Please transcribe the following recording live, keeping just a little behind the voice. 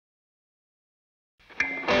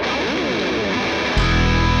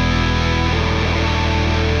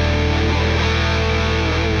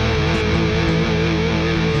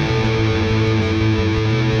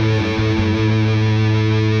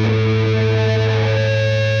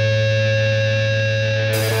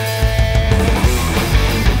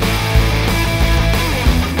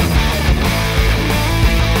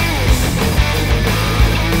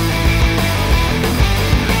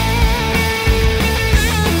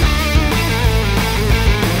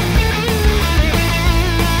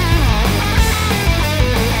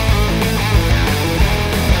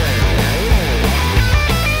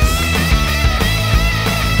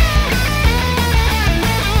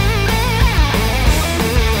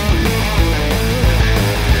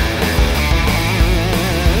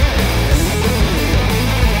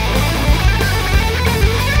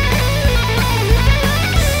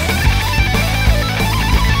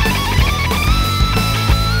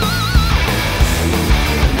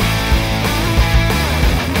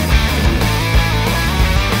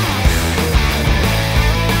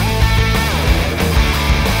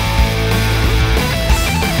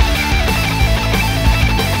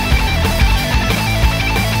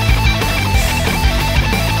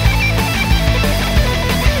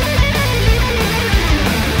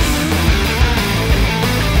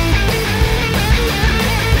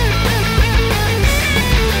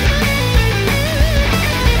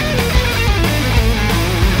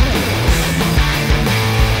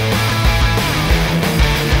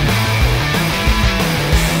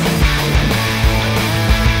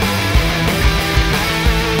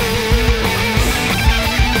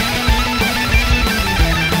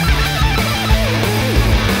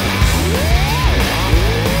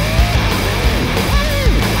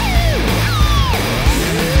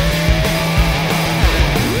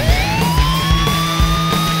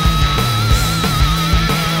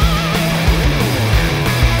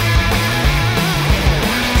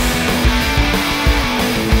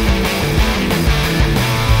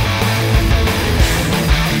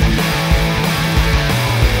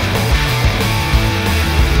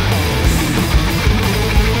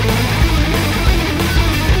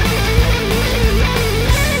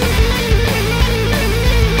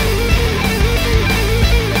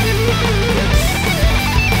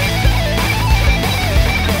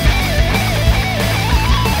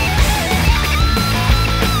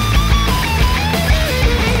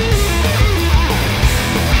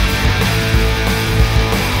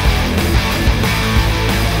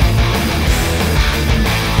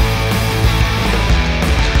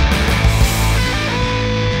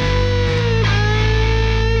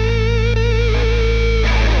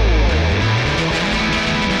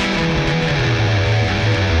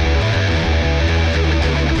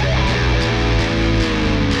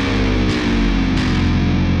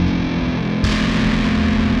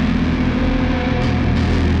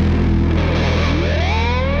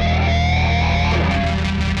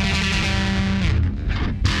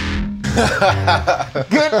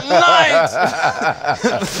Good night!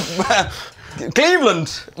 Cleveland,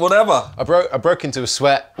 whatever. I broke into a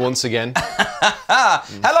sweat once again.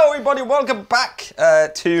 Hello everybody, welcome back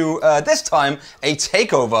to this time a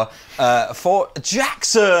takeover for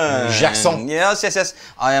Jackson. Jackson. Yes.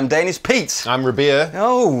 I am Danish Pete. I'm Rabea.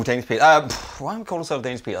 Oh, Danish Pete. Why am I calling myself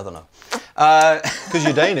Danish Pete? I don't know. Because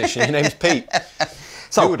you're Danish and your name's Pete.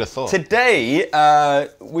 So, who would have thought? Today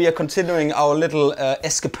we are continuing our little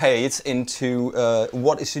escapades into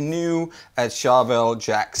what is new at Charvel,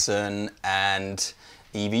 Jackson and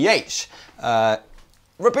EVH.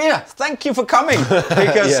 Rabea, thank you for coming,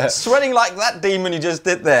 because sweating like that demon you just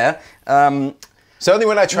did there. It's only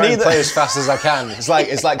when I try and play as fast as I can. It's like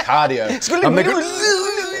cardio.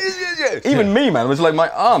 Even me, man, it was like my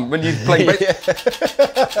arm when you play with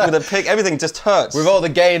a pick. Everything just hurts. With all the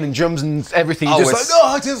gain and drums and everything,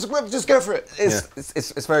 just go for it.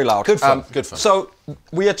 It's very loud. Good fun. Good fun. So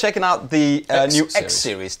we are checking out the new X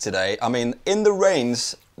series today. I mean, in the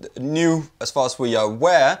range, new as far as we are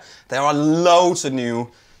aware, there are loads of new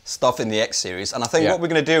stuff in the X series, and I think what we're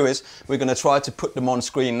going to do is we're going to try to put them on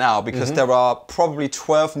screen now, because there are probably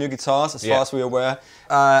 12 new guitars as far as we're aware,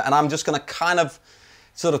 and I'm just going to kind of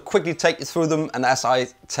sort of quickly take you through them, and as I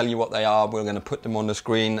tell you what they are, we're going to put them on the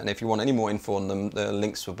screen, and if you want any more info on them, the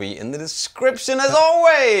links will be in the description as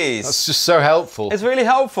always. That's just so helpful. It's really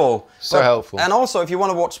helpful. Helpful. And also, if you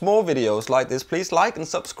want to watch more videos like this, please like and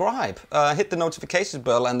subscribe. Hit the notifications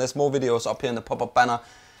bell, and there's more videos up here in the pop-up banner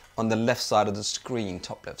on the left side of the screen,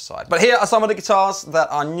 top left side. But here are some of the guitars that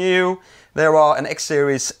are new. There are an X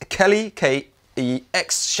Series Kelly,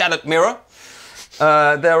 K-E-X Shattered Mirror.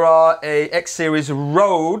 There are a X Series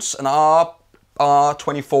Rhoads, an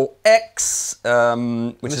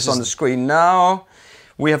R24X, which is on the screen now.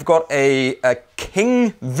 We have got a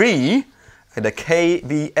King V, the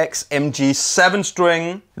KVX MG7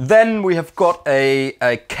 string. Then we have got a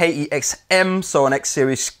KEXM, so an X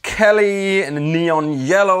Series Kelly in a neon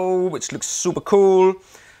yellow, which looks super cool.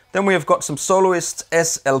 Then we have got some Soloist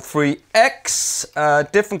SL3X,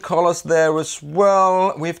 different colors there as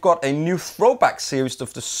well. We've got a new throwback series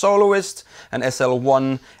of the Soloist and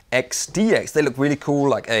SL1XDX. They look really cool,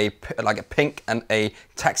 like a pink and a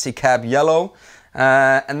taxi cab yellow.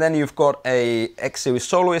 And then you've got a X Series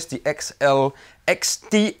Soloist, the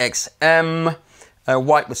XLXDXM,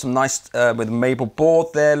 white with some nice, with a maple board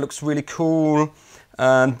there, looks really cool.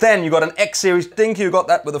 Then you got an X Series Dinky, you got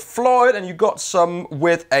that with a Floyd, and you got some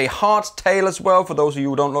with a hardtail as well, for those of you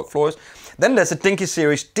who don't like Floyds. Then there's a Dinky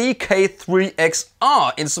Series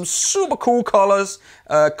DK3XR in some super cool colors,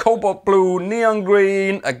 cobalt blue, neon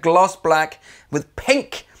green, a gloss black with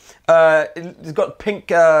pink. It's got pink,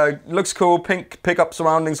 looks cool, pink pickup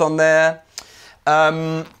surroundings on there.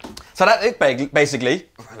 So that's it basically.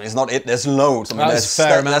 It's not it, there's loads. I mean, there's a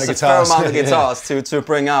fair amount of guitars to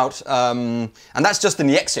bring out. And that's just in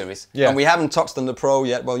the X series. Yeah. And we haven't touched on the Pro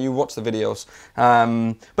yet. Well, you watch the videos.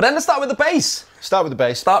 But then let's start with the bass. Start with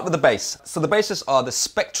the bass. So the basses are the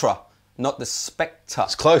Spectra, not the Spectre.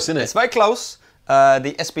 It's close, isn't it? It's very close.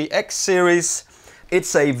 The SBX series.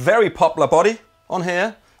 It's a very popular body on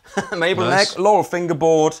here. Maple neck, laurel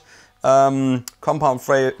fingerboard. Compound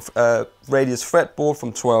radius fretboard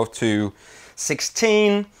from 12 to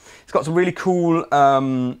 16. It's got some really cool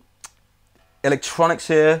electronics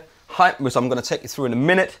here, which I'm going to take you through in a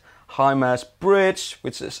minute. High mass bridge,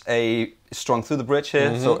 which is strung through the bridge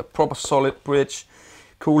here, so a proper solid bridge.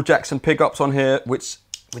 Cool Jackson pickups on here, which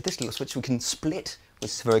with this little switch we can split,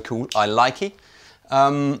 which is very cool. I like it.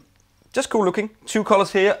 Just cool looking. 2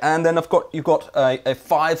 colors here, and then you've got a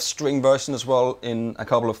 5-string version as well in a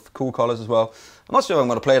couple of cool colors as well. I'm not sure if I'm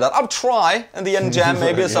going to play that. I'll try in the end jam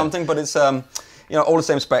maybe or something, but it's you know, all the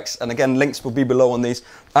same specs. And again, links will be below on these.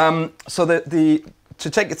 So to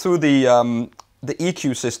take you through the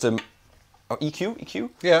EQ system, or EQ?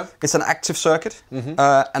 Yeah. It's an active circuit,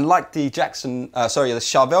 and like the Jackson, the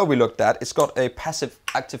Charvel we looked at, it's got a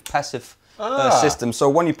active-passive system. So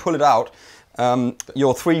when you pull it out,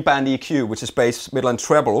 your 3-band EQ, which is bass, middle, and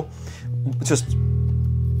treble, just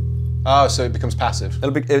so it becomes passive.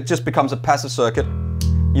 It just becomes a passive circuit.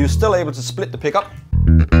 You're still able to split the pickup,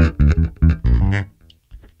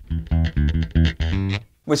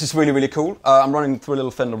 which is really, really cool. I'm running through a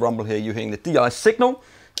little Fender Rumble here. You're hearing the DI signal.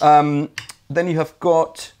 Then you have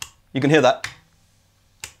got, you can hear that.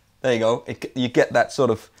 There you go. You get that sort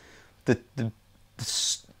of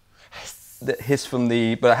the hiss from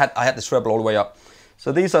the, but I had the treble all the way up.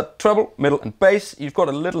 So these are treble, middle, and bass. You've got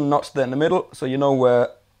a little notch there in the middle, so you know where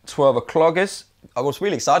 12 o'clock is. I was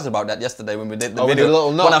really excited about that yesterday when we did the we video. did a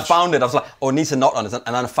little notch. When I found it, I was like, oh, it needs a knot on it,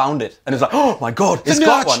 and I found it, and it's like, oh my god, it's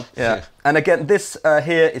got one. Yeah. And again, this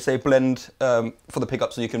here is a blend for the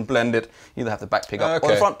pickup, so you can blend it. You either have the back pickup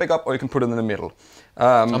or the front pickup, or you can put it in the middle.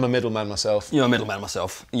 I'm a middleman myself. You're a middleman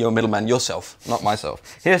myself. You're a middleman yourself, not myself.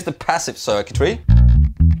 Here's the passive circuitry.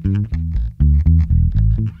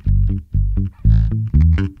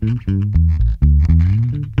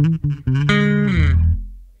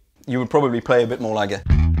 You would probably play a bit more like it.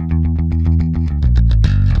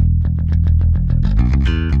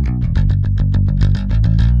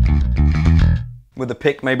 With the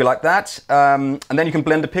pick, maybe like that. And then you can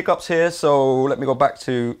blend the pickups here. So let me go back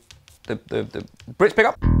to the bridge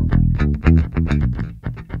pickup.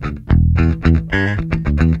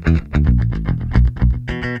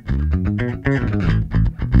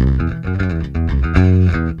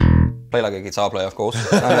 Play like a guitar player, of course.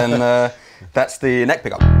 And then that's the neck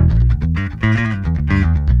pickup.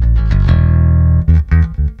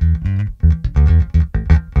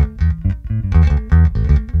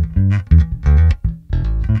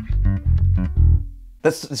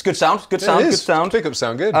 It's good sound, good sound, good sound. Pickups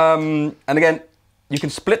sound good. And again, you can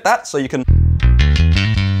split that, so you can...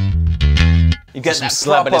 You get that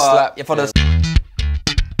slap proper... slap. For the,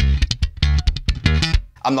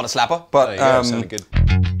 I'm not a slapper, but... Sounded good.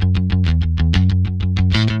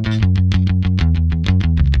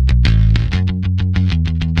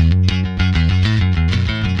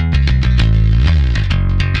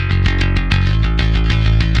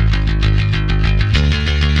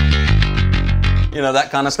 You know,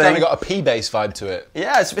 that kind of thing. It's kind of got a P-bass vibe to it.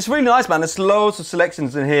 Yeah, it's really nice, man. There's loads of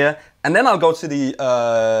selections in here. And then I'll go to the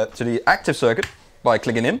active circuit by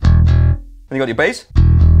clicking in. Then you got your bass.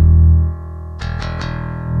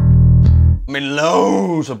 I mean,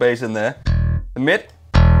 loads of bass in there. The mid.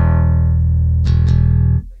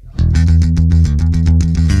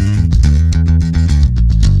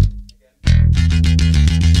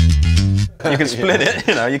 You can split it,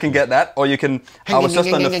 you know, you can get that, or you can, I was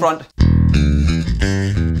just on the front.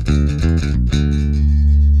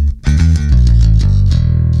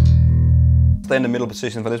 Stay in the middle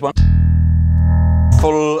position for this one.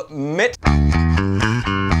 Full mid.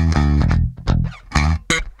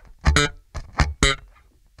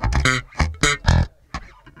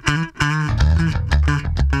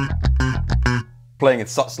 Playing it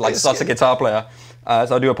such a guitar player,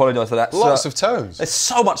 so I do apologize for that. Lots of tones. There's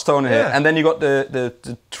so much tone in here, and then you got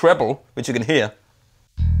the treble, which you can hear.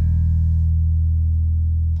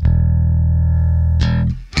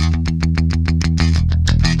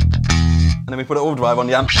 And then we put an overdrive on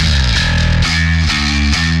the amp.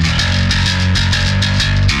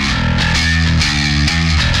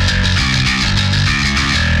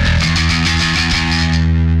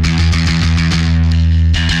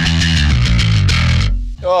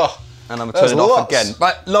 Oh, and I'm gonna turn it off again.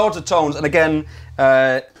 But loads of tones, and again,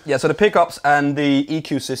 yeah, so the pickups and the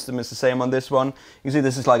EQ system is the same on this one. You can see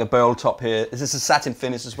this is like a barrel top here. This is a satin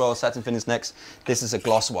finish as well, satin finish next. This is a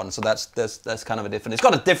gloss one, so that's kind of a different. It's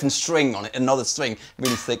got a different string on it, another string,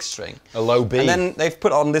 really thick string. A low B. And then they've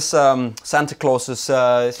put on this Santa Claus's,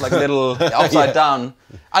 it's like a little upside down.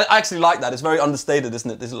 I actually like that. It's very understated,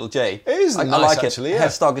 isn't it? This little J. It is nice, I like actually, it. yeah.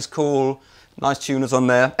 Headstock is cool. Nice tuners on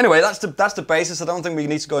there. Anyway, that's the basis. I don't think we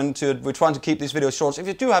need to go into it. We're trying to keep these videos short. So if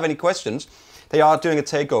you do have any questions, they are doing a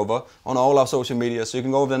takeover on all our social media. So you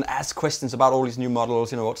can go over and ask questions about all these new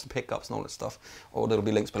models, you know, what's the pickups and all that stuff. Or there'll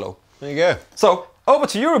be links below. There you go. So, over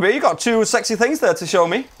to you, Rabea. You got two sexy things there to show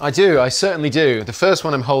me. I do, I certainly do. The first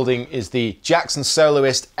one I'm holding is the Jackson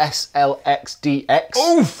Soloist SLX-DX.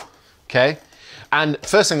 Oof! Okay. And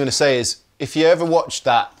first thing I'm going to say is, if you ever watched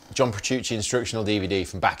that John Petrucci instructional DVD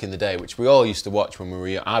from back in the day, which we all used to watch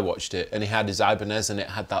when I watched it, and he had his Ibanez and it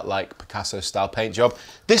had that like Picasso style paint job.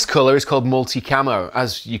 This colour is called multi-camo.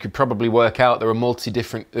 As you could probably work out, there are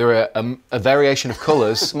a variation of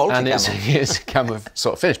colours and it's a camo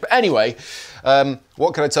sort of finish. But anyway,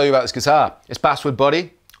 what can I tell you about this guitar? It's basswood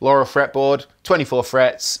body, Laurel fretboard, 24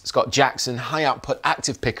 frets. It's got Jackson high output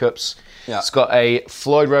active pickups. Yeah. It's got a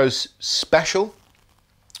Floyd Rose Special,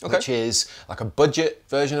 which is like a budget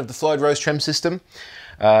version of the Floyd Rose trim system.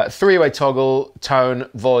 Three-way toggle, tone,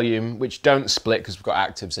 volume, which don't split because we've got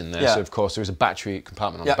actives in there. So of course there is a battery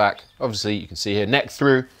compartment on the back. Obviously you can see here, neck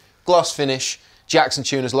through, gloss finish, Jackson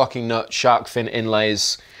tuners, locking nut, shark fin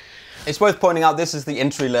inlays. It's worth pointing out this is the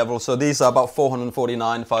entry level, so these are about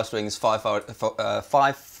 449, 5 strings,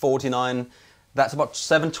 549. That's about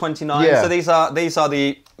 729. Yeah. So these are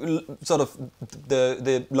the sort of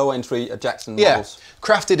the low entry Jackson models.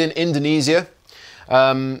 Crafted in Indonesia.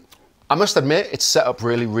 I must admit it's set up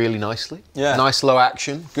really, really nicely. Yeah. Nice low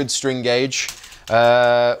action, good string gauge.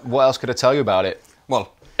 What else could I tell you about it?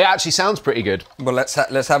 Well, it actually sounds pretty good. Well, let's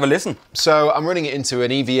have a listen. So I'm running it into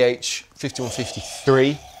an EVH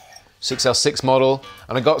 5153 6L6 model,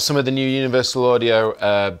 and I got some of the new Universal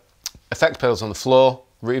Audio effect pedals on the floor.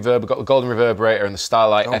 Reverb, I got the golden reverberator and the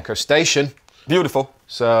Starlight Echo Station. Beautiful.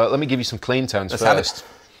 So let me give you some clean tones Let's first.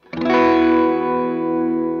 have it.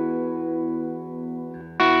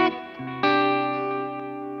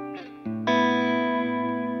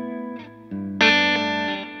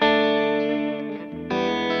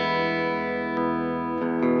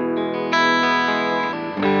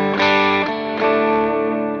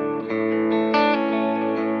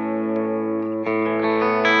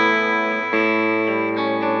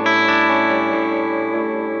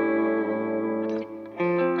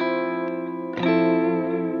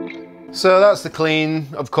 So that's the clean,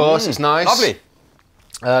 of course, it's nice. Lovely.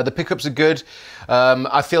 The pickups are good.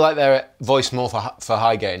 I feel like they're voiced more for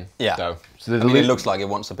high gain, though. So I mean, it looks like it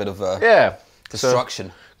wants a bit of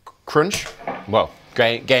destruction. So, crunch, well,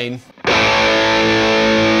 gain.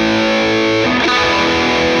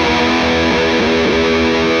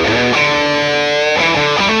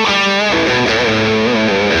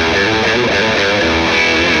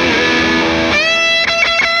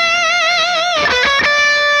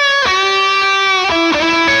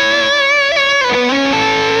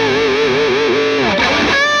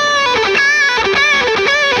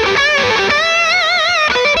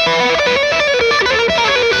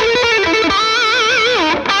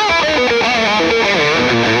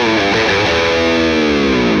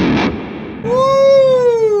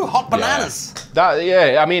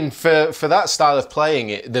 I mean, for that style of playing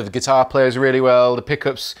it, the guitar plays really well, the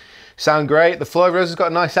pickups sound great, the Floyd Rose has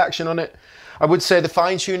got a nice action on it. I would say the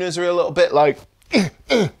fine tuners are a little bit like,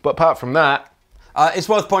 but apart from that... it's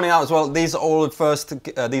worth pointing out as well, these are all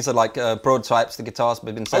these are like prototypes, the guitars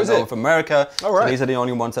have been sent over from America. Oh, right. So these are the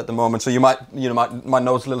only ones at the moment, so you might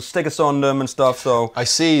notice little stickers on them and stuff, so... I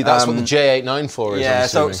see, that's what the J894 is. Yeah,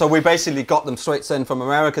 so we basically got them straight sent from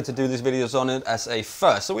America to do these videos on it as a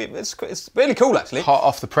first, so it's really cool actually. Hot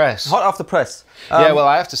off the press. Hot off the press. Yeah, well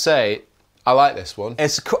I have to say, I like this one.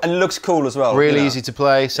 It looks cool as well. Really easy to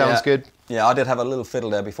play, sounds good. Yeah, I did have a little fiddle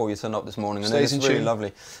there before you turned up this morning, and Stays it's in really tune.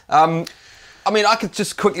 lovely. I mean, I could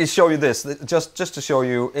just quickly show you this, just to show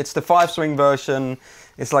you. It's the 5-string version.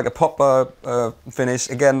 It's like a popper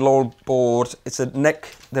finish. Again, low board. It's a neck.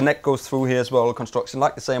 The neck goes through here as well. Construction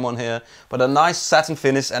like the same on here, but a nice satin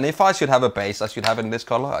finish. And if I should have a bass, I should have it in this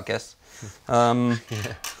color, I guess. Yeah.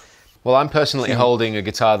 Well, I'm personally holding a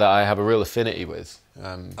guitar that I have a real affinity with.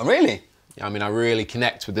 Oh, really? I mean, I really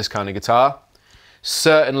connect with this kind of guitar.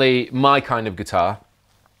 Certainly my kind of guitar.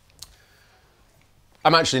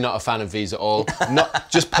 I'm actually not a fan of these at all. Not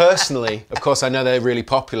just personally. Of course, I know they're really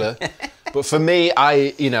popular, but for me,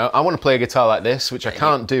 I want to play a guitar like this, which I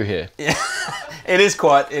can't do here. Yeah, it is.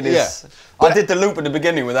 Yeah. I did the loop at the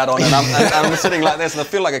beginning with that on, and I'm sitting like this, and I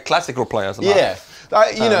feel like a classical player. Yeah.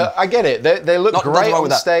 I get it. They look great on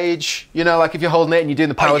stage. You know, like if you're holding it and you're doing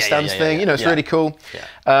the power stance thing. You know, it's really cool.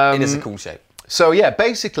 Yeah. It is a cool shape. So yeah,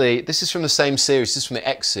 basically, this is from the same series. This is from the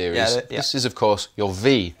X series. Yeah. This is, of course, your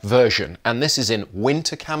V version, and this is in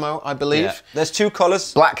winter camo, I believe. Yeah. There's 2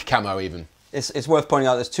 colors. Black camo, even. It's worth pointing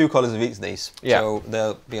out. There's 2 colors of each of these. Yeah. So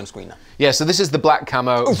they'll be on screen now. Yeah. So this is the black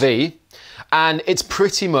camo V, and it's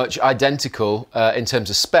pretty much identical in terms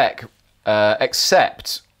of spec,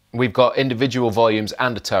 except we've got individual volumes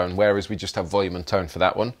and a tone, whereas we just have volume and tone for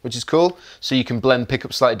that one, which is cool. So you can blend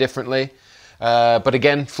pickups slightly differently. But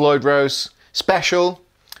again, Floyd Rose. Special,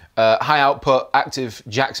 high output, active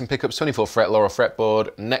Jackson pickups, 24 fret Laurel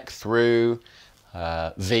fretboard, neck through,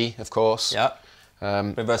 V, of course. Yeah.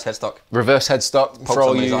 Reverse headstock. Reverse headstock for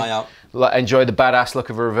all you enjoy the badass look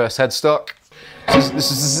of a reverse headstock.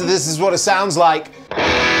 This is what it sounds like.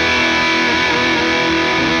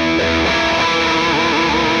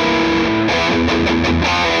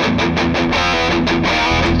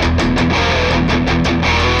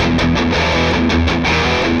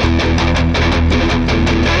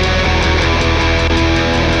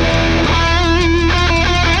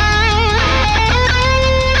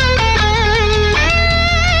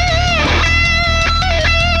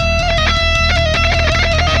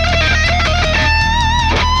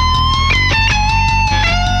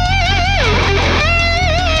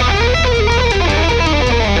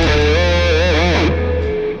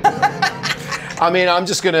 I mean, I'm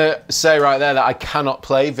just going to say right there that I cannot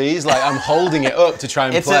play these. Like, I'm holding it up to try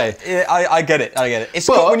and play. I get it. It's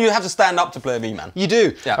good when you have to stand up to play a V, man. You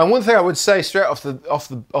do. Yeah. And one thing I would say straight out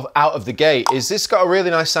of the gate is this got a really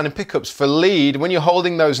nice sounding pickups for lead when you're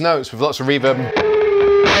holding those notes with lots of reverb.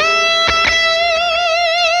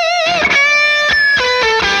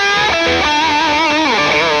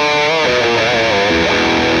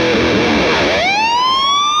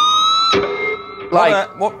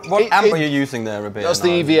 What amp are you using there, Rabea? That's the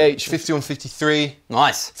EVH 5153.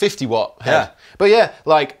 Nice. 50 watt head. Yeah. But yeah,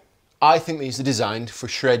 like, I think these are designed for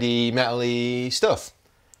shreddy, metal-y stuff.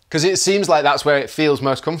 Because it seems like that's where it feels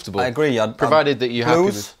most comfortable. I agree. Provided that you're happy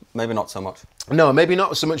with... Maybe not so much. No, maybe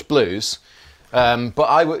not so much blues. But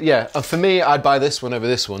I would, yeah. And for me, I'd buy this one over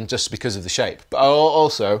this one just because of the shape. But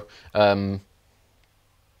also,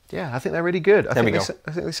 yeah, I think they're really good. I think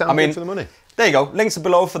they sound good for the money. There you go. Links are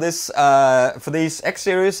below for this, for these X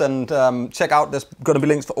series, and check out. There's going to be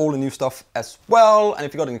links for all the new stuff as well. And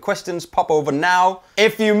if you've got any questions, pop over now.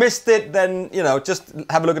 If you missed it, then just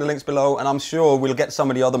have a look at the links below, and I'm sure we'll get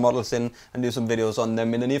some of the other models in and do some videos on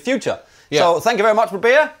them in the near future. Yeah. So thank you very much,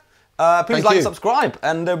 Rabea. Please like and subscribe,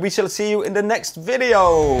 and we shall see you in the next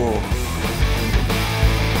video.